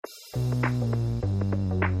Right,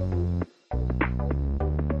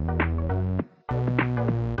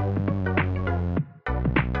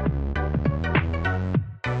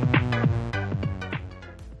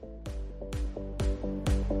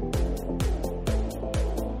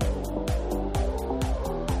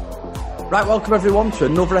 welcome everyone to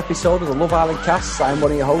another episode of the Love Island Cast. I'm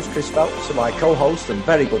one of your hosts, Chris Phelps, and my co-host and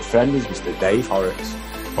very good friend is Mr. Dave Horrocks.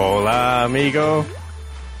 Hola, amigo.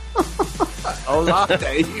 Hola,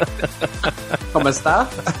 Dave. ¿Cómo está?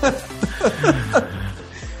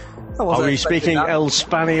 Are we speaking El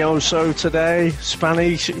Spanioso today?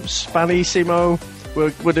 Spanissimo?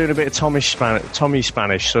 We're doing a bit of Tommy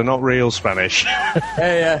Spanish, so not real Spanish.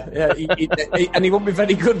 Yeah. And he wouldn't be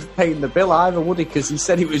very good paying the bill either, would he? Because he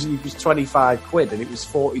said it was 25 quid and it was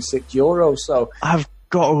 46 euros. So I've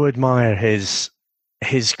got to admire his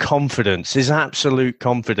confidence, his absolute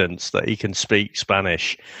confidence that he can speak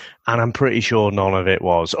Spanish, and I'm pretty sure none of it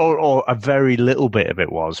was, or a very little bit of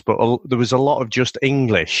it was, but there was a lot of just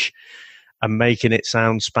English and making it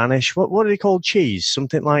sound Spanish. What do they call cheese?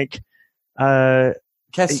 Something like queso.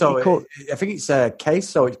 I think it's queso. It's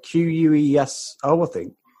Queso. I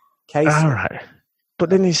think queso. All right.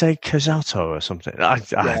 But didn't he say Casato or something? I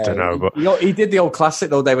don't know. But he did the old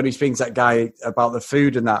classic though, Dave, when he speaks to that guy about the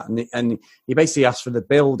food and that, and he basically asked for the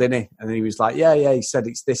bill, didn't he? And then he was like, "Yeah." He said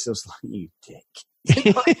it's this. I was like, "You dick."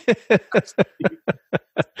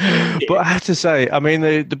 But I have to say, I mean,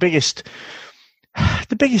 the biggest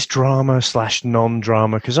drama /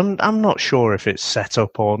 non-drama, because I'm not sure if it's set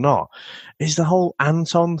up or not, is the whole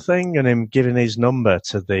Anton thing and him giving his number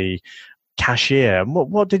to the cashier.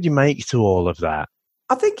 What did you make to all of that?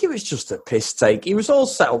 I think it was just a piss take. It was all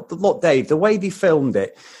set up. Look, Dave, the way they filmed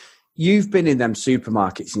it, you've been in them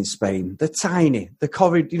supermarkets in Spain. They're tiny. The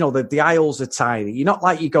corridor, the aisles are tiny. You're not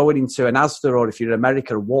like you're going into an Asda or if you're in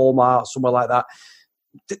America, a Walmart, somewhere like that.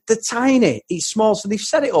 They're tiny. It's small. So they've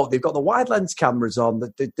set it up. They've got the wide lens cameras on.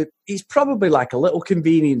 It's probably like a little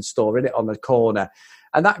convenience store in it on the corner.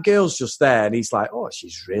 And that girl's just there. And he's like, "Oh,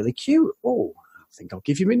 she's really cute. Oh, I think I'll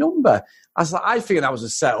give you my number." I was like, I think that was a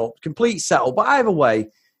setup, complete setup. But either way,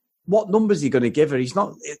 what number is he going to give her? He's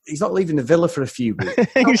not leaving the villa for a few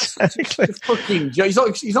weeks. Exactly.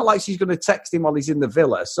 He's not like she's going to text him while he's in the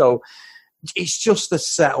villa. So it's just a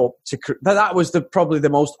setup that was probably the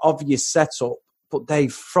most obvious setup. But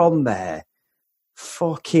Dave, from there,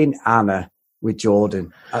 fucking Anna with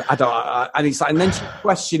Jordan. And it's like, and then she's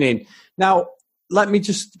questioning. Now, let me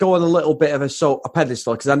just go on a little bit of a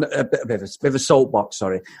pedestal, because I'm a bit of a soapbox.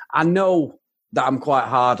 Sorry, I know that I'm quite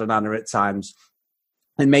hard on Anna at times,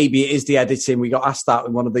 and maybe it is the editing. We got asked that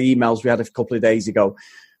in one of the emails we had a couple of days ago.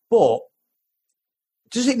 But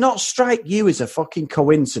does it not strike you as a fucking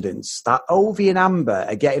coincidence that Ovi and Amber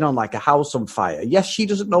are getting on like a house on fire? Yes, she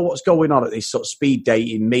doesn't know what's going on at this sort of speed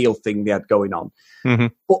dating meal thing they had going on. Mm-hmm.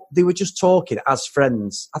 But they were just talking as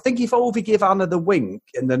friends. I think if Ovi gave Anna the wink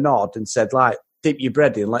and the nod and said, like, dip your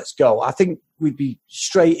bread in, let's go, I think we'd be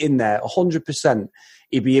straight in there, 100%.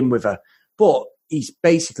 He'd be in with her. But he's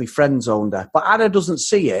basically friend-zoned her. But Anna doesn't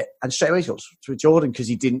see it, and straight away she goes to Jordan because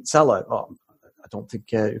he didn't tell her. Oh, I don't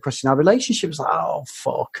think you're questioning our relationship. It's like, oh,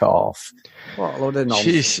 fuck off. What a load of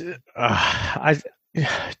nonsense.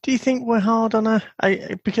 Do you think we're hard on her?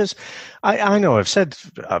 Because I know I've said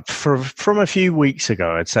from a few weeks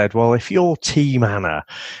ago, I'd said, well, if you're Team Anna,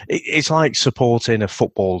 it's like supporting a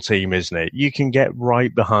football team, isn't it? You can get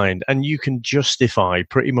right behind and you can justify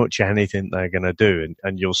pretty much anything they're going to do,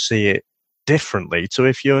 and you'll see it differently to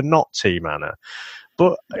if you're not Team Anna.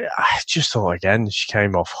 But I just thought, again, she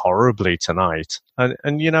came off horribly tonight.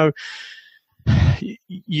 And you know,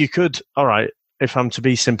 you could, all right, if I'm to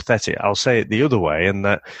be sympathetic, I'll say it the other way, and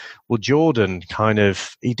that, well, Jordan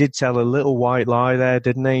he did tell a little white lie there,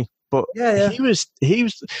 didn't he? But yeah. He was.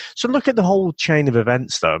 So look at the whole chain of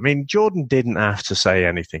events, though. I mean, Jordan didn't have to say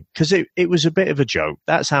anything because it was a bit of a joke.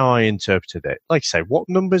 That's how I interpreted it. Like I say, what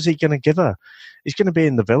number is he going to give her? He's going to be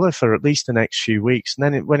in the villa for at least the next few weeks, and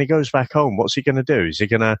then when he goes back home, what's he going to do? Is he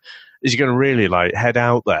going to really like head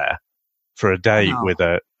out there for a date with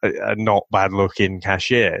a not bad looking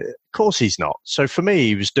cashier? Of course he's not. So for me,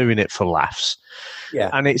 he was doing it for laughs. Yeah,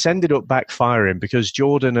 and it's ended up backfiring because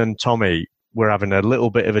Jordan and Tommy were having a little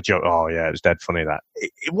bit of a joke. Oh, yeah, it was dead funny that.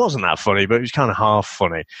 It wasn't that funny, but it was kind of half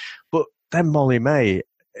funny. But then Molly May,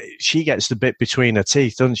 she gets the bit between her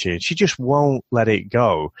teeth, doesn't she? And she just won't let it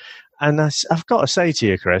go. And I've got to say to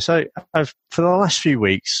you, Chris, I've for the last few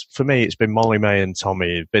weeks, for me, it's been Molly May and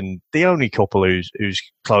Tommy have been the only couple who's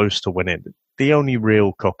close to winning, the only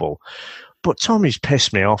real couple. But Tommy's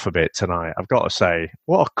pissed me off a bit tonight, I've got to say.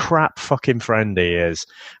 What a crap fucking friend he is.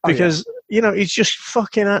 Because, you know, he's just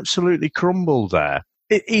fucking absolutely crumbled there.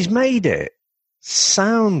 he's made it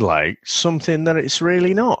sound like something that it's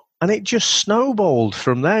really not. And it just snowballed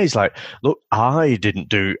from there. He's like, look, I didn't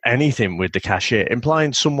do anything with the cashier,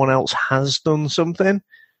 implying someone else has done something.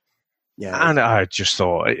 Yeah. And I just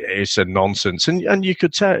thought it's a nonsense. And you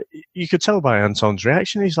could tell by Anton's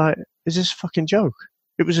reaction, he's like, is this a fucking joke?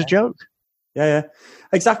 It was a joke. Yeah,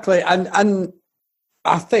 exactly. And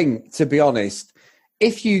I think, to be honest,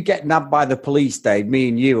 if you get nabbed by the police, Dave, me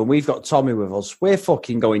and you, and we've got Tommy with us, we're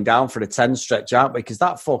fucking going down for the 10 stretch, aren't we? Because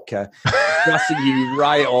that fucker dressing you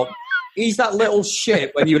right up. He's that little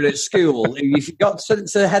shit when you were at school. If you got to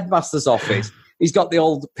the headmaster's office, he's got the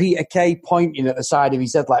old Peter Kay pointing at the side of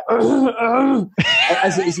his head like,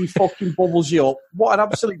 as he fucking bubbles you up. What an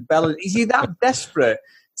absolute bellend. Is he that desperate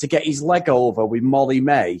to get his leg over with Molly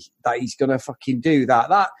May that he's going to fucking do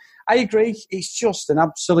that? I agree. It's just an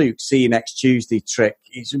absolute see you next Tuesday trick.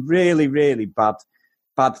 It's really, really bad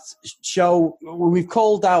show. We've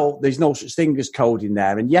called out there's no such thing as coding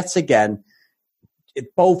there. And yet again,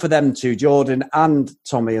 both of them two, Jordan and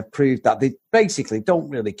Tommy, have proved that they basically don't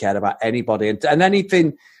really care about anybody. And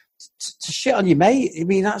anything to shit on your mate, I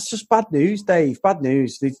mean, that's just bad news, Dave. Bad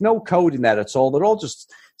news. There's no coding there at all. They're all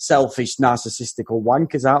just selfish, narcissistical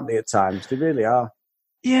wankers, aren't they, at times? They really are.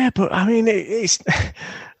 Yeah, but I mean,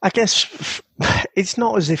 I guess it's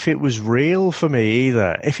not as if it was real for me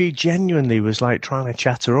either. If he genuinely was like trying to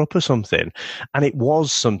chat her up or something, and it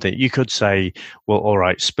was something, you could say, well, all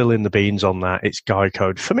right, spilling the beans on that, it's guy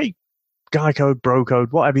code. For me, guy code, bro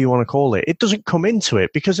code, whatever you want to call it, it doesn't come into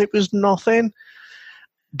it because it was nothing.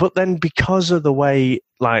 But then because of the way,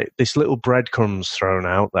 like, this little breadcrumbs thrown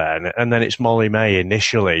out there, and then it's Molly May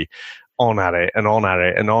initially on at it and on at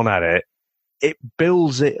it and on at it, it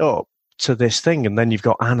builds it up to this thing. And then you've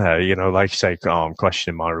got Anna, like you say, I'm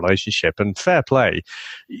questioning my relationship. And fair play,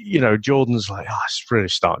 Jordan's like, it's really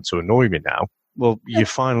starting to annoy me now. Well, you're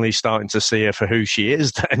finally starting to see her for who she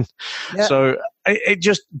is then. Yeah. So it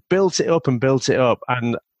just built it up.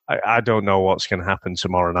 And I don't know what's going to happen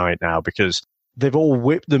tomorrow night now, because they've all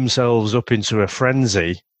whipped themselves up into a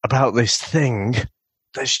frenzy about this thing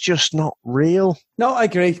that's just not real. No, I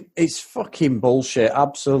agree. It's fucking bullshit.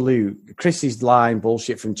 Absolute. Chrissy's line,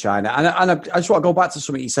 bullshit from China. And I just want to go back to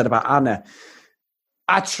something you said about Anna.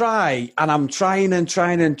 I try, and I'm trying,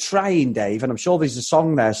 Dave, and I'm sure there's a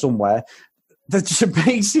song there somewhere, that to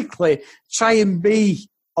basically try and be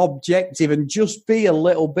objective and just be a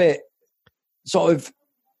little bit sort of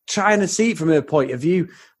trying to see it from her point of view.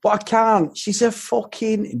 But I can't. She's a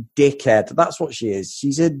fucking dickhead. That's what she is.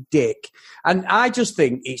 She's a dick. And I just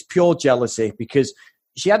think it's pure jealousy, because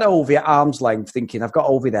she had Ovi at arm's length thinking, I've got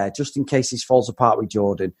Ovi there just in case this falls apart with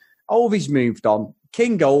Jordan. Ovi's moved on.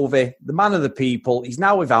 King Ovi, the man of the people, he's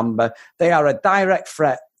now with Amber. They are a direct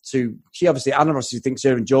threat to... Anna obviously thinks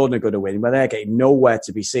her and Jordan are going to win, but they're getting nowhere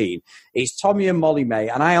to be seen. It's Tommy and Molly May.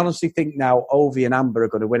 And I honestly think now Ovi and Amber are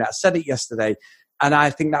going to win. I said it yesterday. And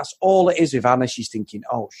I think that's all it is with Anna. She's thinking,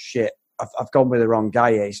 oh, shit, I've gone with the wrong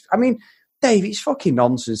guy here. I mean, Dave, it's fucking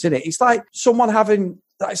nonsense, isn't it? It's like someone having,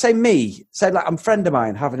 like, say like I'm a friend of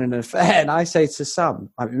mine having an affair, and I say to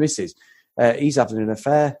Sam, my missus, he's having an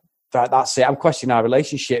affair. That's it. I'm questioning our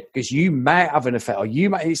relationship because you might have an affair, or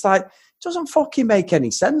you might. It's like, it doesn't fucking make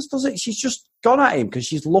any sense, does it? She's just gone at him because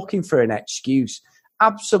she's looking for an excuse.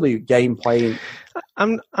 Absolute game playing.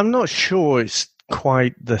 I'm not sure it's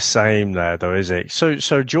quite the same there, though, is it?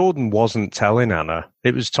 So Jordan wasn't telling Anna.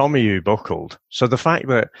 It was Tommy who buckled. So the fact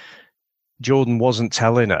that Jordan wasn't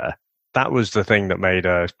telling her, that was the thing that made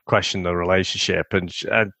her question the relationship. And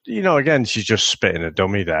again, she's just spitting a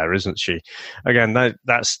dummy there, isn't she? Again,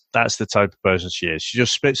 that's the type of person she is. She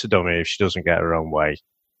just spits a dummy if she doesn't get her own way.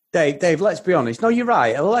 Dave, let's be honest. No, you're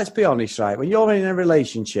right. Let's be honest, right? When you're in a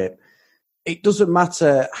relationship, it doesn't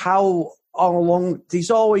matter how long.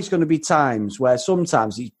 There's always going to be times where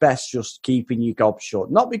sometimes it's best just keeping your gob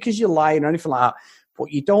shut. Not because you're lying or anything like that,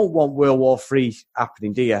 but you don't want World War III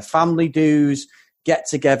happening, do you? Family dues,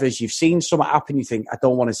 get-togethers, you've seen something happen, you think, I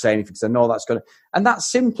don't want to say anything because I know that's going to... And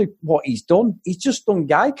that's simply what he's done. He's just done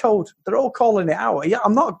guy code. They're all calling it out. Yeah,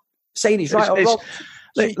 I'm not saying he's right or wrong.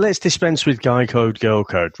 Let's dispense with guy code, girl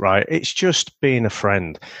code, right? It's just being a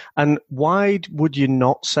friend. And why would you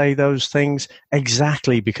not say those things?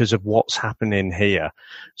 Exactly because of what's happening here.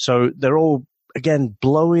 So they're all, again,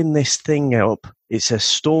 blowing this thing up. It's a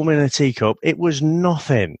storm in a teacup. It was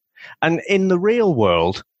nothing. And in the real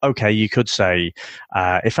world, okay, you could say,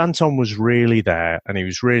 if Anton was really there and he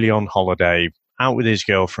was really on holiday, out with his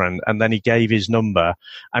girlfriend, and then he gave his number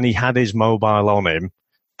and he had his mobile on him,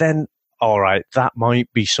 then all right, that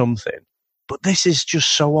might be something. But this is just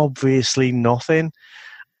so obviously nothing.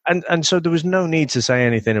 And so there was no need to say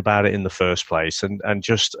anything about it in the first place and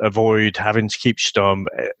just avoid having to keep stum.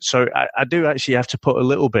 So I do actually have to put a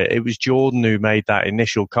little bit. It was Jordan who made that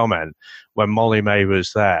initial comment when Molly May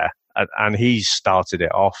was there, and he started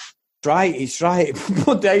it off. It's right.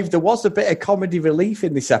 But Dave, there was a bit of comedy relief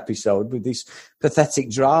in this episode with this pathetic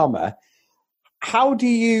drama. How do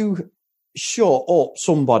you shut up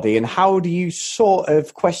somebody, and how do you sort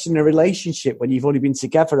of question a relationship when you've only been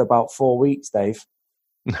together about 4 weeks, Dave?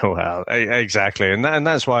 Well, exactly. And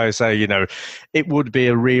that's why I say, it would be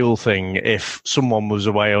a real thing if someone was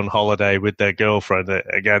away on holiday with their girlfriend.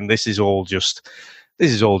 Again, this is all just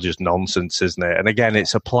nonsense, isn't it? And again,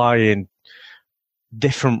 it's applying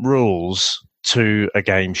different rules to a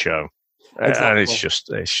game show. Exactly. And it's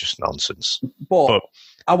just nonsense. But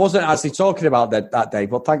I wasn't actually talking about that day,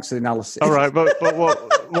 but thanks for the analysis. All right, but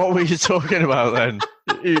what were you talking about then?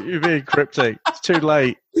 You're being cryptic. It's too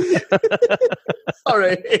late.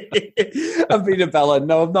 Sorry. I'm being a bellend.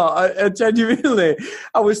 No, I'm not. I genuinely,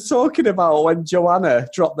 I was talking about when Joanna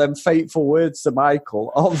dropped them fateful words to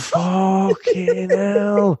Michael. Oh, fucking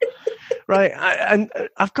hell. Right, and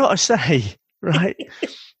I've got to say, right,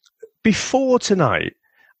 before tonight,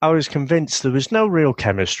 I was convinced there was no real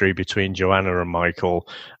chemistry between Joanna and Michael,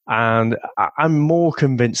 and I'm more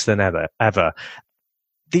convinced than ever.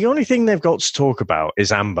 The only thing they've got to talk about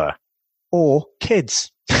is Amber or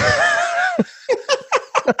kids.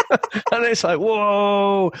 And it's like,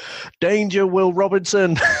 whoa, danger, Will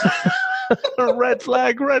Robinson. Red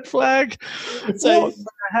flag. What the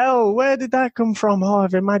hell? Where did that come from? Oh,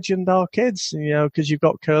 I've imagined our kids, because you've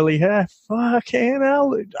got curly hair. Fucking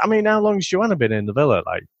hell. I mean, how long's Joanna been in the villa?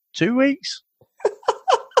 Like 2 weeks?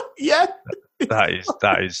 Yeah.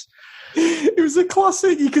 That is. It was a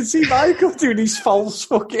classic. You can see Michael doing his false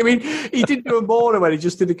fucking. I mean, he didn't do a moaner when he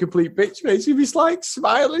just did a complete bitch face. He was like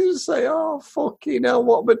smiling and say, "Oh fucking hell,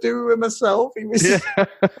 what am I doing with myself?" He was. Yeah.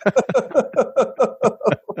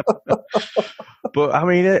 But I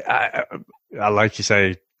mean, I like you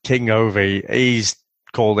say, King Ovi, he's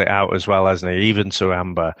called it out as well, hasn't he? Even to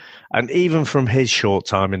Amber. And even from his short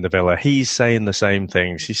time in the villa, he's saying the same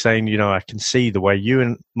things. He's saying, I can see the way you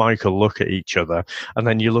and Michael look at each other, and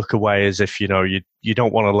then you look away as if, you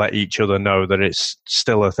don't want to let each other know that it's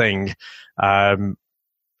still a thing.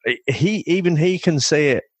 He can see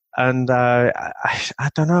it. And I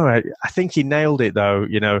don't know. I think he nailed it, though.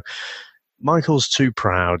 Michael's too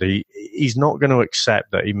proud. He's not going to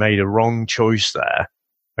accept that he made a wrong choice there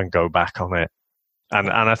and go back on it. And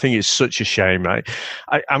I think it's such a shame.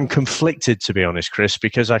 I'm conflicted, to be honest, Chris,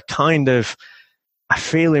 because I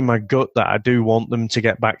feel in my gut that I do want them to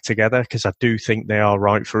get back together, because I do think they are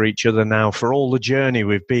right for each other now, for all the journey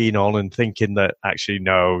we've been on, and thinking that actually,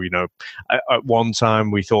 no, at one time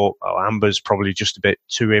we thought, Amber's probably just a bit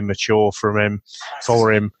too immature for him.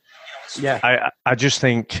 Yeah. I just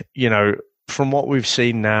think, from what we've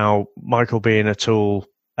seen now, Michael being a tool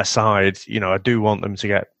aside, I do want them to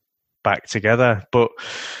get back together, but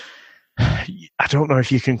I don't know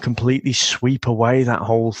if you can completely sweep away that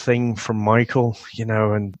whole thing from Michael,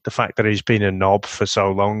 and the fact that he's been a knob for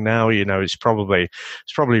so long now, it's probably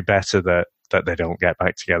better that they don't get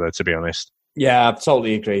back together, to be honest. Yeah, I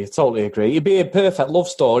totally agree. It'd be a perfect love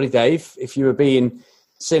story, Dave, if you were being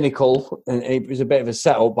cynical, and it was a bit of a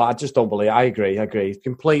setup, but I just don't believe. I agree.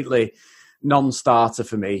 Completely non-starter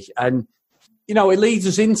for me. And it leads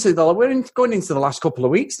us into going into the last couple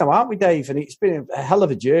of weeks now, aren't we, Dave? And it's been a hell of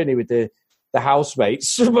a journey with the housemates.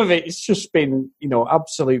 Some of it's just been,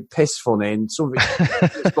 absolute piss fun, and some of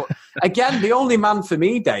it. But again, the only man for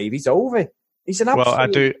me, Dave, is Ovi. He's an absolute.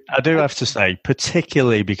 Well, I do have to say,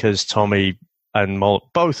 particularly because Tommy and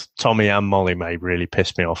both Tommy and Molly May really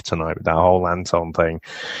pissed me off tonight with that whole Anton thing.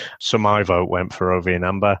 So my vote went for Ovi and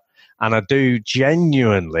Amber, and I do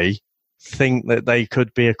genuinely think that they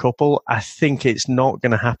could be a couple. I think it's not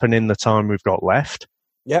going to happen in the time we've got left.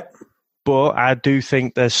 Yep. But I do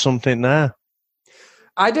think there's something there.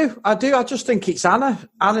 I do. I just think it's Anna.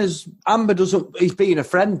 Amber doesn't. He's being a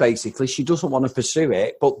friend, basically. She doesn't want to pursue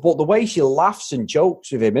it. But the way she laughs and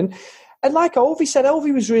jokes with him, and like Ovi said,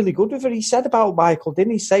 Ovi was really good with her. He said about Michael,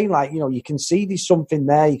 didn't he? Saying like, you can see there's something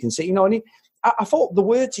there. You can see, and I thought the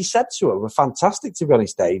words he said to her were fantastic. To be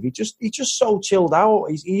honest, Dave, he's just so chilled out.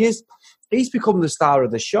 He's become the star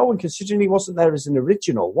of the show, and considering he wasn't there as an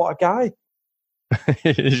original, what a guy.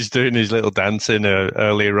 He's doing his little dancing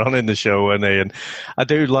earlier on in the show, wasn't he? And I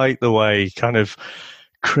do like the way kind of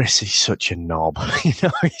Chris is such a knob,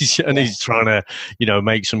 he's trying to,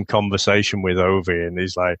 make some conversation with Ovi, and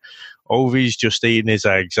he's like, Ovi's just eating his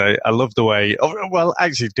eggs. I love the way, I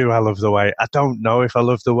love the way? I don't know if I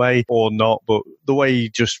love the way or not, but the way he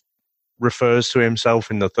just refers to himself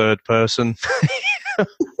in the third person.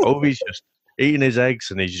 Ovi's just eating his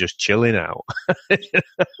eggs and he's just chilling out.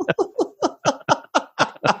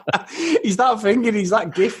 He's that thing, and he's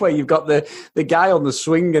that gif where you've got the guy on the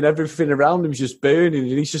swing and everything around him's just burning,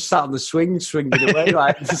 and he's just sat on the swing, swinging away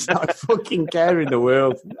like there's not a fucking care in the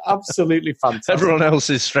world. Absolutely fantastic. Everyone else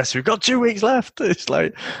is stressed. We've got 2 weeks left. It's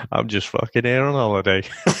like, I'm just fucking here on holiday.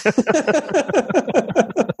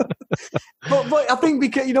 but I think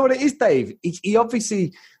because, you know what it is, Dave? He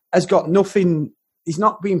obviously has got nothing. He's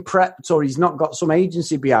not being prepped, or he's not got some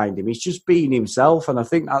agency behind him. He's just being himself, and I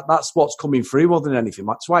think that's what's coming through more than anything.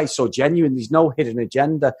 That's why he's so genuine. There's no hidden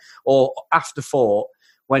agenda or afterthought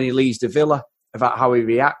when he leaves the Villa about how he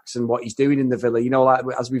reacts and what he's doing in the Villa. You know, like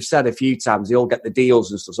as we've said a few times, they all get the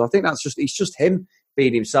deals and stuff. So I think it's just him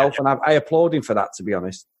being himself, and I applaud him for that, to be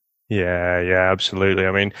honest. Yeah, absolutely.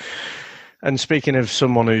 I mean, and speaking of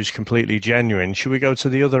someone who's completely genuine, should we go to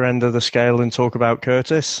the other end of the scale and talk about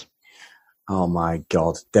Curtis? Oh my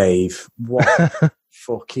God, Dave, what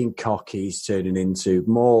fucking cock he's turning into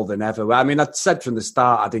more than ever. I mean, I said from the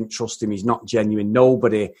start, I didn't trust him. He's not genuine.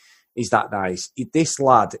 Nobody is that nice. This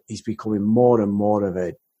lad is becoming more and more of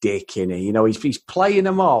a dick, innit? You know, he's playing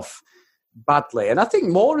him off badly. And I think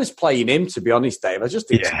Mora's playing him, to be honest, Dave. I just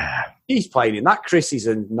think he's playing him. That Chris is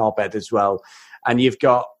a knobhead as well. And you've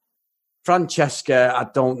got Francesca, I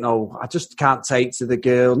don't know. I just can't take to the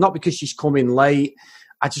girl. Not because she's coming late.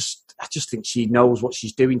 I just think she knows what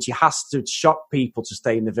she's doing. She has to shock people to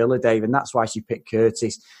stay in the Villa, Dave, and that's why she picked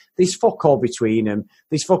Curtis. There's fuck all between them.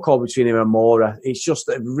 There's fuck all between him and Mora. It's just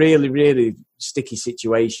a really, really sticky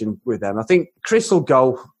situation with them. I think Chris will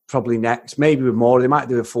go probably next, maybe with Mora. They might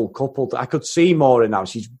do a full couple. I could see Mora now.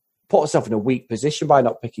 She's put herself in a weak position by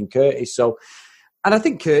not picking Curtis. So, and I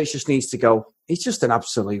think Curtis just needs to go. He's just an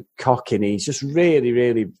absolute cock, and he's just really,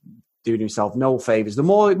 really doing himself no favours. The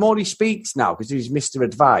more he speaks now, because he's Mr.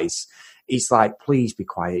 Advice, he's like, please be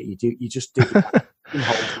quiet. You just do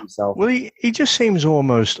himself. Well, he just seems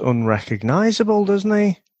almost unrecognisable, doesn't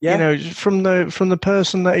he? Yeah. You know, from the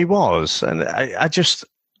person that he was, and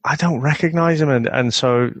I don't recognise him, and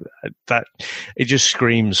so that it just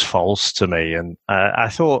screams false to me. And I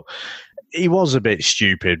thought he was a bit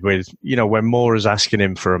stupid with, you know, when Mora's asking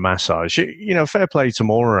him for a massage. You know, fair play to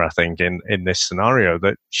Mora, I think, in this scenario,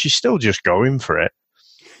 that she's still just going for it.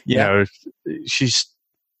 You know, she's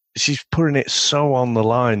putting it so on the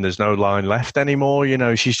line, there's no line left anymore. You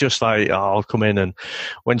know, she's just like, oh, I'll come in, and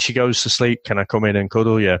when she goes to sleep, can I come in and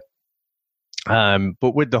cuddle you?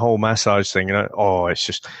 But with the whole massage thing, you know, I'm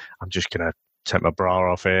just going to take my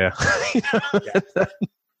bra off here. You know?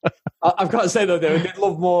 I've got to say, though, I did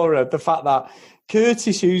love Mora, the fact that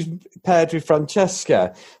Curtis, who's paired with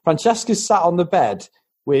Francesca's sat on the bed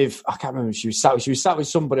with, I can't remember, she was sat with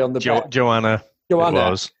somebody on the bed. Joanna. It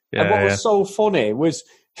was. Yeah, and what was so funny was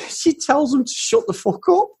she tells them to shut the fuck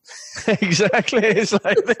up. Exactly. It's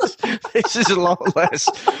like, this is a lot less.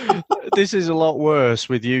 This is a lot worse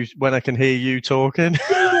with you when I can hear you talking.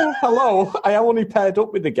 Yeah, hello, I only paired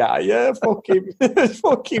up with the guy. Yeah,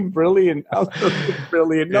 fucking brilliant. Absolutely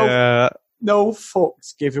brilliant. No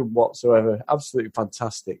fucks given whatsoever. Absolutely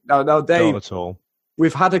fantastic. No, Dave. Not at all.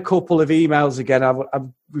 We've had a couple of emails again.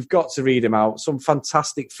 We've got to read them out. Some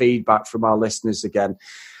fantastic feedback from our listeners again.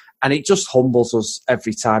 And it just humbles us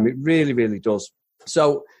every time. It really, really does.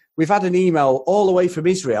 So we've had an email all the way from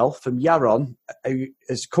Israel, from Yaron, who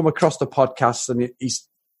has come across the podcast, and he's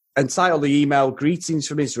entitled the email, Greetings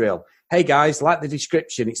from Israel. Hey guys, like the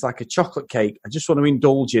description, it's like a chocolate cake. I just want to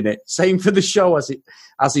indulge in it. Same for the show as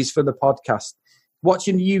is for the podcast.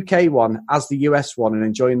 Watching the UK one as the US one and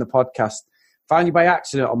enjoying the podcast. Found you by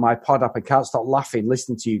accident on my pod app and can't stop laughing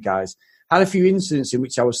listening to you guys. Had a few incidents in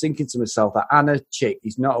which I was thinking to myself that Anna chick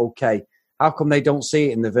is not okay. How come they don't see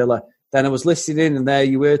it in the Villa? Then I was listening and there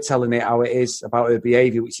you were telling it how it is about her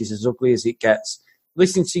behaviour, which is as ugly as it gets.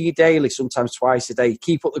 Listening to you daily, sometimes twice a day.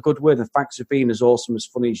 Keep up the good work and thanks for being as awesome, as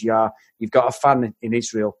funny as you are. You've got a fan in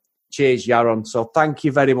Israel. Cheers, Yaron. So thank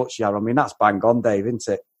you very much, Yaron. I mean, that's bang on, Dave, isn't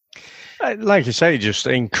it? Like you say, just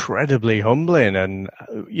incredibly humbling. And,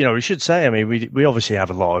 you know, we should say, I mean, we obviously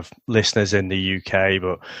have a lot of listeners in the UK,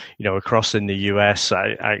 but, you know, across in the US,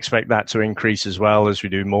 I expect that to increase as well as we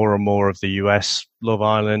do more and more of the US Love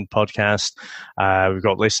Island podcast. We've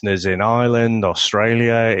got listeners in Ireland,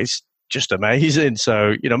 Australia. It's just amazing.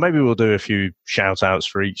 So, you know, maybe we'll do a few shout outs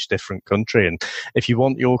for each different country. And if you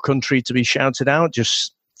want your country to be shouted out,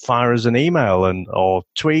 just fire us an email or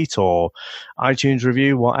tweet or iTunes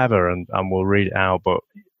review, whatever, and we'll read it out. But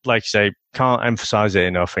like you say, can't emphasize it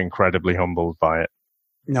enough, incredibly humbled by it.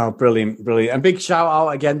 No, brilliant. And big shout out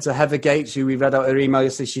again to Heather Gates, who we read out her email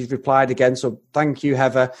yesterday. She's replied again. So thank you,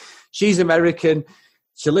 Heather. She's American.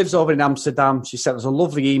 She lives over in Amsterdam. She sent us a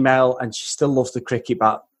lovely email and she still loves the cricket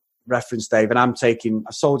bat reference, Dave. And I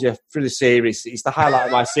told you through the series, it's the highlight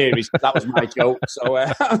of my series. That was my joke. So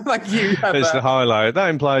thank you, Heather. It's the highlight. That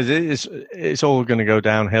implies it's all going to go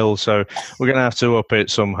downhill. So we're going to have to up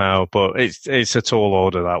it somehow. But it's a tall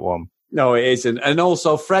order, that one. No, it isn't. And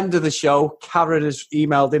also, friend of the show, Karen, has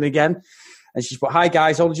emailed in again. And she's put, hi,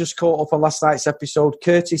 guys, only just caught up on last night's episode.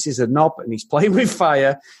 Curtis is a knob and he's playing with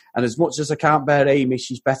fire. And as much as I can't bear Amy,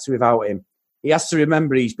 she's better without him. He has to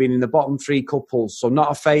remember he's been in the bottom 3 couples, so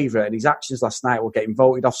not a favourite. And his actions last night will get him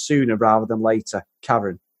voted off sooner rather than later.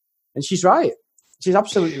 Karen. And she's right. She's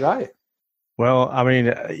absolutely right. Well, I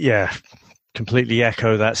mean, yeah, completely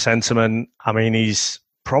echo that sentiment. I mean, he's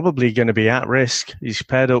probably going to be at risk. He's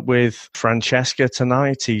paired up with Francesca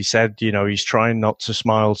tonight. He said, he's trying not to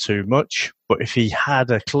smile too much. But if he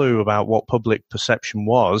had a clue about what public perception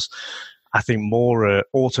was, I think more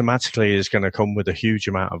automatically is going to come with a huge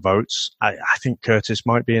amount of votes. I think Curtis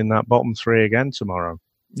might be in that bottom 3 again tomorrow.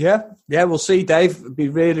 Yeah, we'll see, Dave. It'll be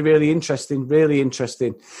really, really interesting. Really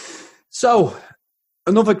interesting. So,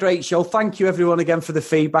 another great show. Thank you, everyone, again for the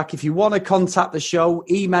feedback. If you want to contact the show,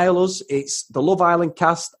 email us. It's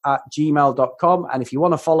theloveislandcast@gmail.com. And if you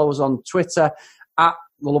want to follow us on Twitter,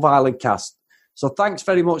 @theloveislandcast. So thanks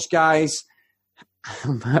very much, guys. I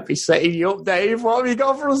might be setting you up, Dave. What have you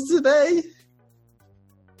got for us today?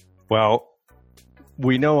 Well,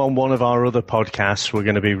 we know on one of our other podcasts we're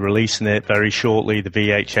going to be releasing it very shortly. The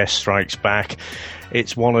VHS Strikes Back.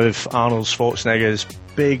 It's one of Arnold Schwarzenegger's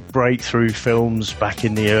big breakthrough films back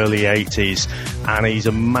in the early 80s, and he's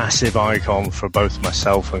a massive icon for both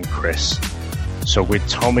myself and Chris. So with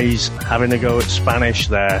Tommy's having a go at Spanish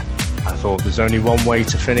there, I thought there's only one way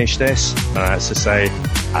to finish this, and that's to say,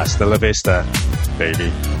 hasta la vista,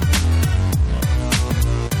 baby.